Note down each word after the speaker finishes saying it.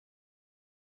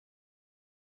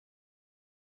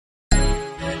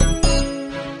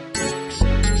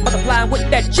line with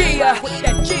that Gia, with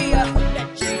that Gia, with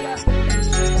that Gia.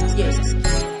 Yeah.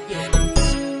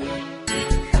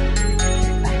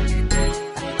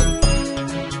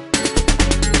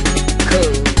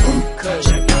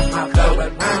 Check out my flow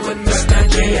and rhyme with Mr.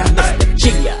 Gia.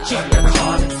 The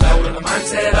heart and soul and the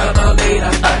mindset of a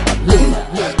leader.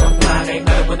 Blind ain't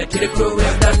never when the kid crew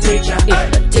is the teacher.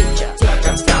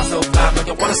 Got style so fly, but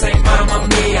you wanna say Mamma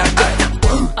Mia.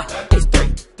 It's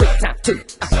 3 times 2.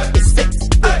 It's 6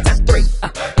 times 3.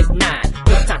 It's 9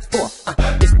 times 4.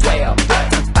 It's 12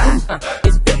 times 5.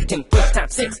 It's 15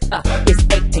 times 6. It's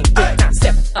 18 times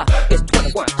 7. It's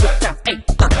 21 times 8.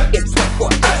 It's 24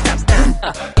 times 9.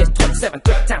 It's 27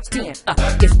 times 10.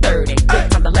 It's 30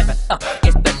 times 11.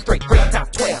 It's 33 times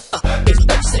 12. It's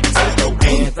 36. Throw your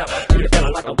hands up. If you're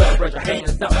feeling like a winner, raise your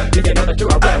hands up. If you know that you're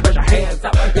a winner, raise your hands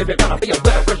up. If you're gonna be a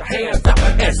winner, raise your hands up.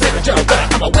 And say that you're a winner,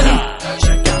 I'm a winner.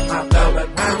 Check out my flow and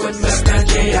rhyme with Mr.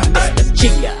 Gia.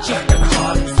 The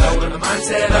heart and soul and the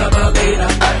mindset of a leader.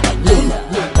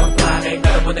 Blind ain't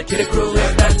never when the kid crew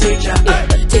is the teacher.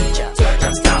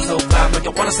 Got style so fly, but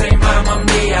you wanna say Mamma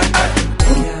Mia.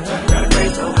 Got a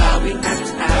grade so high, we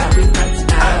maxed out, we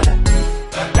maxed out.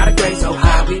 Got a grade so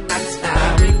high, we maxed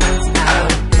out, we maxed out.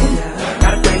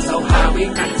 Got a grade so high, we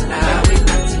maxed out, we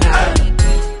maxed out.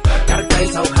 Got a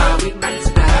grade so high, we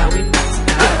maxed out, we maxed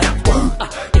out.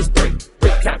 It's 3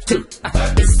 times 2.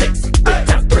 It's 6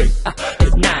 times 3.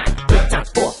 It's 9 times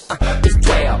 4. It's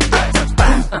 12 times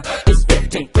 5. It's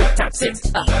 15 times 6.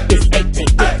 It's 18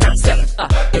 times 7.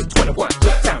 It's 21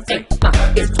 times 8.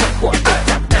 It's 24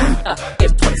 times 9.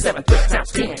 It's 27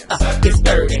 times 10. It's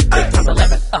 30 times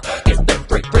 11. It's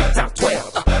 33 times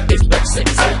 12. It's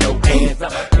 36. Throw your hands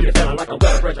up. If you're feeling like a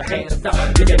winner, raise your hands up.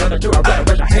 If you know that you're a winner,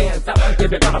 raise your hands up.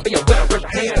 If you're gonna be a winner, raise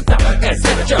your hands up. And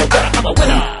say that you're a winner, I'm a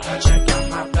winner. Check